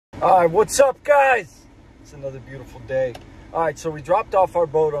All right, what's up, guys? It's another beautiful day. All right, so we dropped off our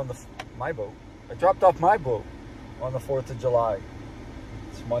boat on my boat. I dropped off my boat on the 4th of July.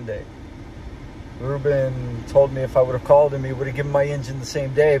 It's Monday. Ruben told me if I would have called him, he would have given my engine the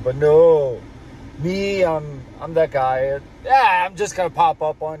same day, but no. Me, I'm that guy. Yeah, I'm just gonna pop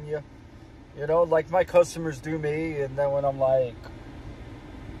up on you. You know, like my customers do me, and then when I'm like,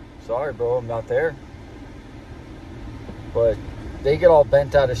 sorry, bro, I'm not there. But they get all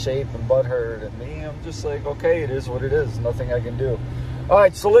bent out of shape and butthurt, and me, I'm just like, okay, it is what it is. Nothing I can do. All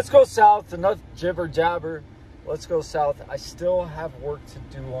right, so let's go south. Enough jibber jabber. Let's go south. I still have work to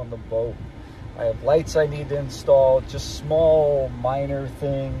do on the boat. I have lights I need to install, just small, minor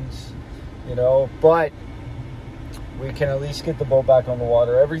things, you know, but we can at least get the boat back on the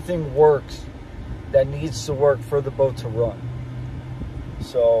water. Everything works that needs to work for the boat to run.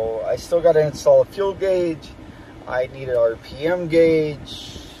 So I still got to install a fuel gauge. I need an RPM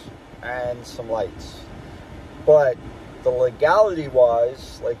gauge and some lights. But the legality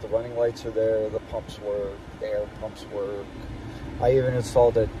wise, like the running lights are there, the pumps work, the air pumps work. I even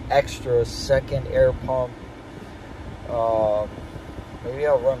installed an extra second air pump. Maybe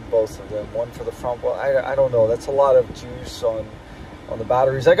I'll run both of them, one for the front. Well, I don't know. That's a lot of juice on the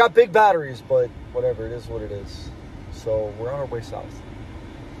batteries. I got big batteries, but whatever, it is what it is. So we're on our way south.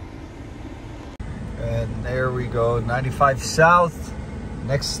 And there we go, 95 south.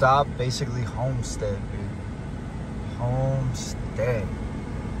 Next stop, basically Homestead, dude. Homestead.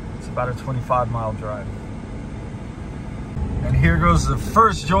 It's about a 25-mile drive. And here goes the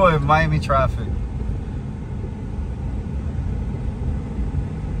first joy of Miami traffic.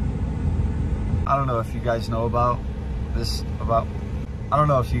 I don't know if you guys know about this, I don't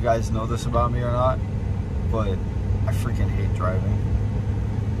know if you guys know this about me or not, but I freaking hate driving.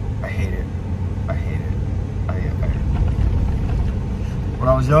 I hate it. I hate it. I hate it. When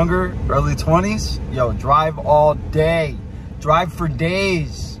I was younger, early 20s, yo, drive all day. Drive for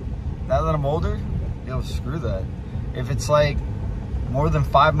days. Now that I'm older, yo, screw that. If it's like more than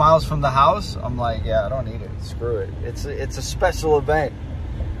 5 miles from the house, I'm like, yeah, I don't need it. Screw it. It's a special event.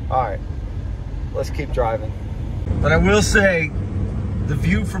 All right, let's keep driving. But I will say, the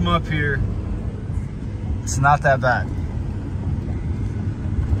view from up here, it's not that bad.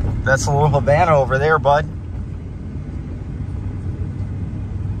 That's a little Havana over there, bud.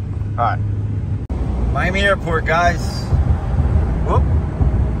 All right. Miami Airport, guys. Whoop.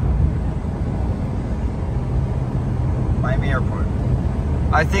 Miami Airport.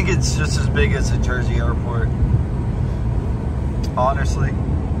 I think it's just as big as a Jersey airport. Honestly.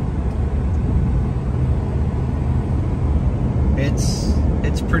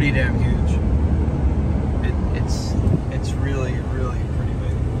 It's pretty damn huge. It's really, really pretty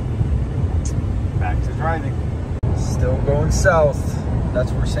big. Back to driving. Still going south.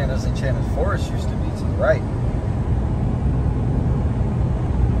 That's where Santa's Enchanted Forest used to be, to the right.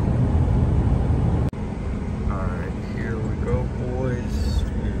 Alright, here we go, boys.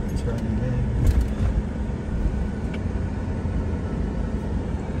 We're turning in.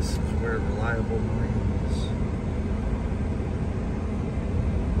 This is where Reliable Marine is.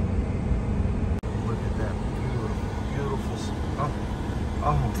 Look at that beautiful.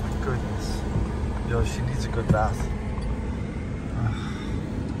 Oh my goodness. Yo, she needs a good bath.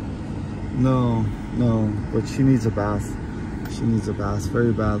 No, but she needs a bath. She needs a bath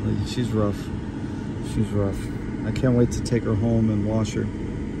very badly. She's rough. She's rough. I can't wait to take her home and wash her.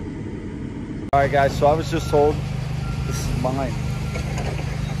 All right, guys, so I was just told this is mine.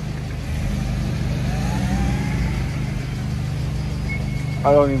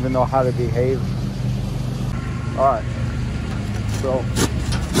 I don't even know how to behave. All right, so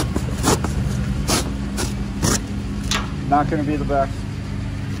not gonna be the best.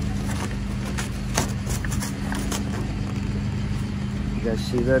 You guys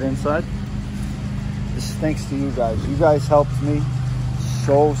see that inside? This is thanks to you guys. You guys helped me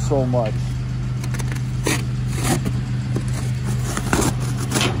so much.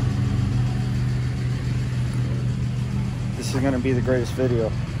 This is gonna be the greatest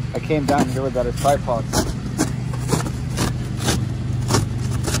video. I came down here without a tripod.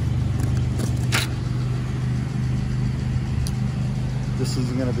 This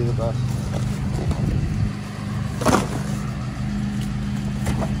is gonna be the best.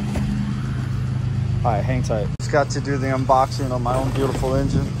 All right, hang tight. Just got to do the unboxing on my own beautiful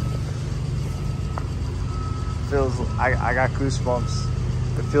engine. Feels, I got goosebumps.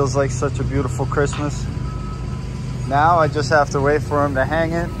 It feels like such a beautiful Christmas. Now I just have to wait for him to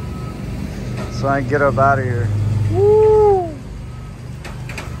hang it so I can get up out of here. Woo!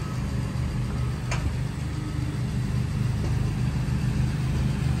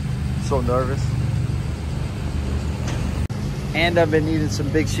 so nervous. And I've been needing some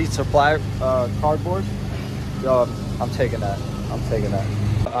big sheets of cardboard. Yo, I'm taking that. I'm taking that.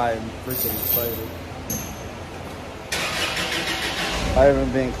 I'm freaking excited. I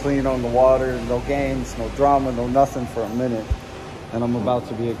haven't been clean on the water, no games, no drama, no nothing for a minute. And I'm about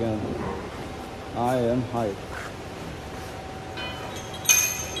to be again. I am hyped.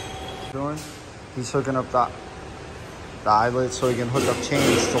 Doing? He's hooking up the eyelet so he can hook up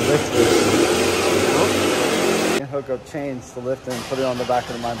chains to lift it. He can hook up chains to lift it and put it on the back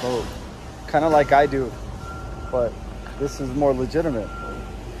of my boat. Kind of like I do, but this is more legitimate.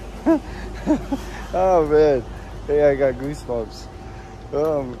 Oh man, hey, I got goosebumps.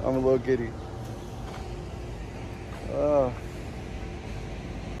 Oh, I'm a little giddy. Oh.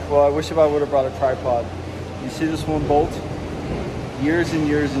 Well, I wish if I would have brought a tripod. You see this one bolt? Years and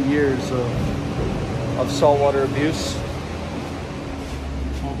years and years of saltwater abuse.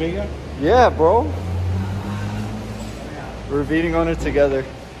 How big? Yeah, bro. We're beating on it together.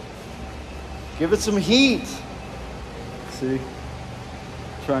 Give it some heat. See?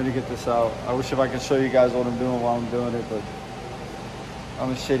 Trying to get this out. I wish if I could show you guys what I'm doing while I'm doing it, but I'm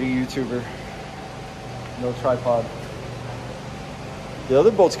a shitty YouTuber. No tripod. The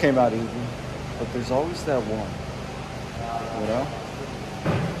other boats came out easy, but there's always that one. You know?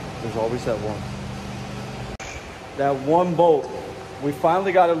 There's always that one. That one bolt. We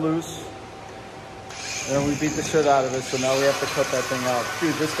finally got it loose. And we beat the shit out of it, so now we have to cut that thing out.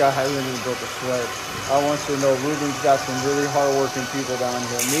 Dude, this guy hasn't even broke a sweat. I want you to know, Ruben's got some really hard-working people down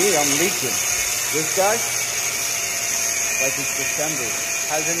here. Me, I'm leaking. This guy, like it's December,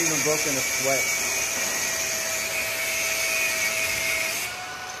 hasn't even broken a sweat.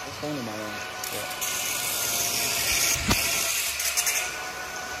 What's going on my own? Yeah.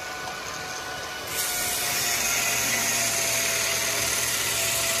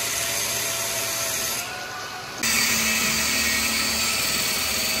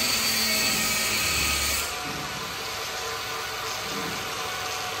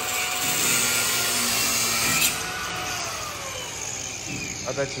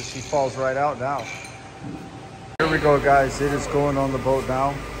 I bet you she falls right out now. Here we go, guys. It is going on the boat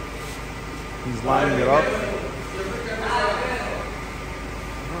now. He's lining it up. I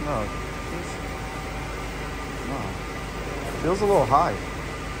don't know. It feels a little high.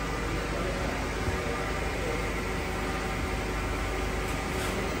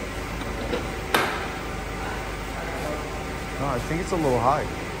 No, I think it's a little high.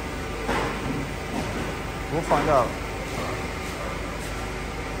 We'll find out.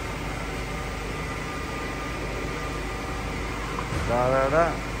 Da da da,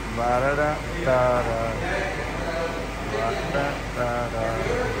 da da da, da da da.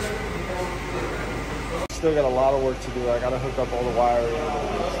 Still got a lot of work to do. I gotta hook up all the wiring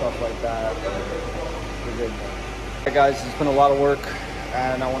and stuff like that. We're good. Hey guys, it's been a lot of work,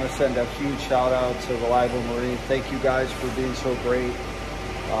 and I want to send a huge shout out to Reliable Marine. Thank you guys for being so great.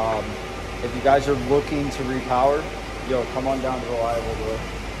 If you guys are looking to repower, yo, come on down to Reliable, bro.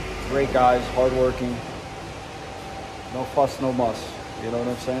 Great guys, hardworking. No fuss, no muss. You know what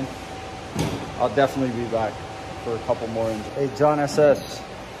I'm saying? I'll definitely be back for a couple more engines. Hey, John SS,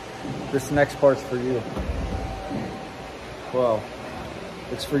 this next part's for you. Well,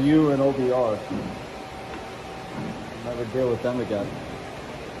 it's for you and OBR. Never deal with them again.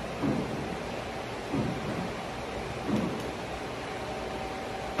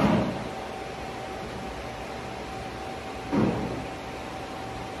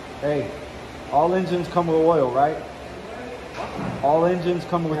 Hey, all engines come with oil, right? All engines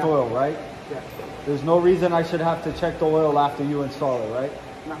come with oil, right? Yeah. There's no reason I should have to check the oil after you install it, right?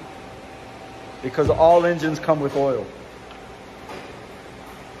 No. Because all engines come with oil.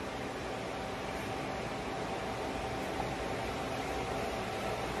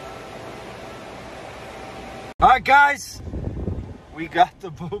 All right, guys. We got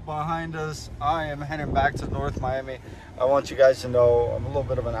the boat behind us. I am heading back to North Miami. I want you guys to know I'm a little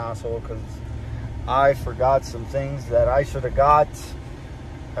bit of an asshole because I forgot some things that I should have got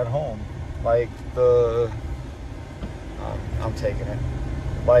at home. Like the, I'm taking it.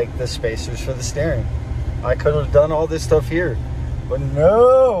 Like the spacers for the steering. I could have done all this stuff here, but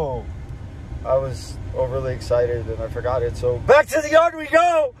no. I was overly excited and I forgot it. So back to the yard we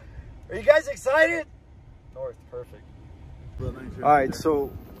go. Are you guys excited? North, perfect. All right,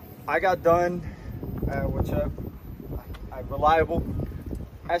 so I got done with Reliable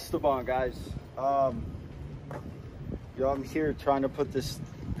Esteban, guys. Yo, I'm here trying to put this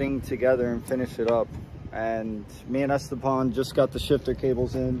thing together and finish it up. And me and Esteban just got the shifter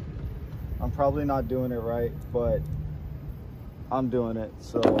cables in. I'm probably not doing it right, but I'm doing it.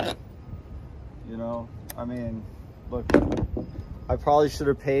 So you know? I mean, look, I probably should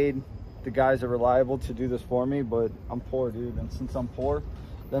have paid the guys at Reliable to do this for me, but I'm poor, dude. And since I'm poor,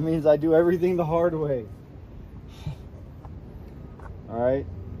 that means I do everything the hard way. All right,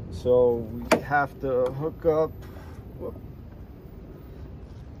 so we have to hook up. Whoop.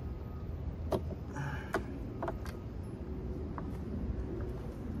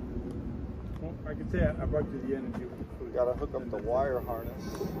 Well, I can say I brought you the energy. We gotta hook up the wire harness.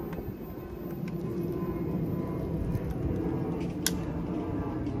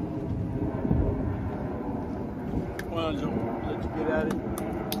 Well, I'll let you get at it.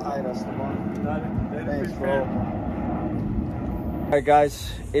 All right, that's the one. Got it. Thanks, bro. All right,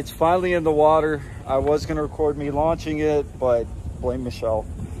 guys, it's finally in the water. I was gonna record me launching it, but blame Michelle.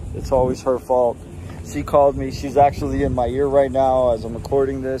 It's always her fault. She called me. She's actually in my ear right now as I'm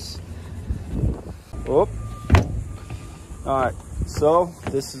recording this. Whoop. All right, so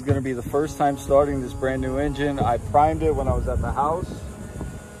this is gonna be the first time starting this brand new engine. I primed it when I was at the house.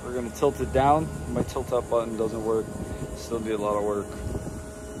 We're gonna tilt it down. My tilt up button doesn't work. Still need a lot of work.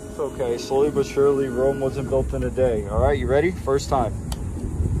 It's okay, slowly but surely. Rome wasn't built in a day. All right, you ready? First time.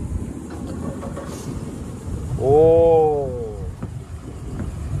 Oh,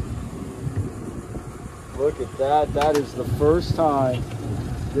 look at that. That is the first time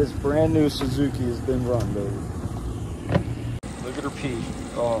this brand new Suzuki has been run, baby. Look at her pee.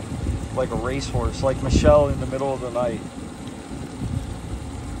 Oh, like a racehorse, like Michelle in the middle of the night.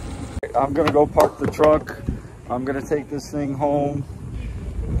 I'm gonna go park the truck. I'm gonna take this thing home,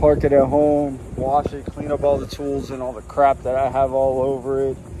 park it at home, wash it, clean up all the tools and all the crap that I have all over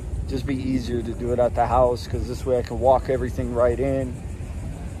it. Just be easier to do it at the house, because this way I can walk everything right in.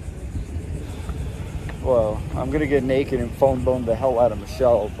 Well, I'm gonna get naked and phone bone the hell out of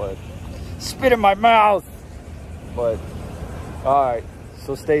Michelle, but spit in my mouth. But all right,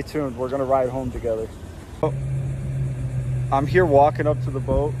 so stay tuned. We're gonna ride home together. I'm here walking up to the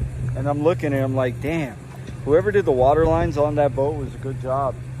boat, and I'm looking and I'm like, damn, whoever did the water lines on that boat was a good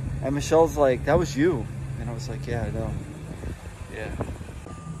job. And Michelle's like, that was you. And I was like, yeah, I know. Yeah.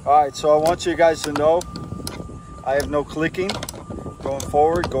 All right, so I want you guys to know I have no clicking going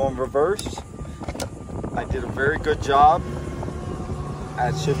forward, going reverse. I did a very good job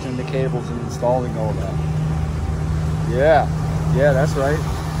at shifting the cables and installing all that. Yeah, that's right.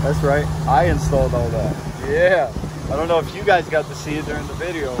 That's right. I installed all that. Yeah. I don't know if you guys got to see it during the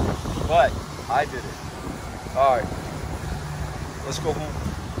video, but I did it. All right, let's go home.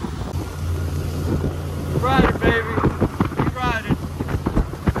 Right.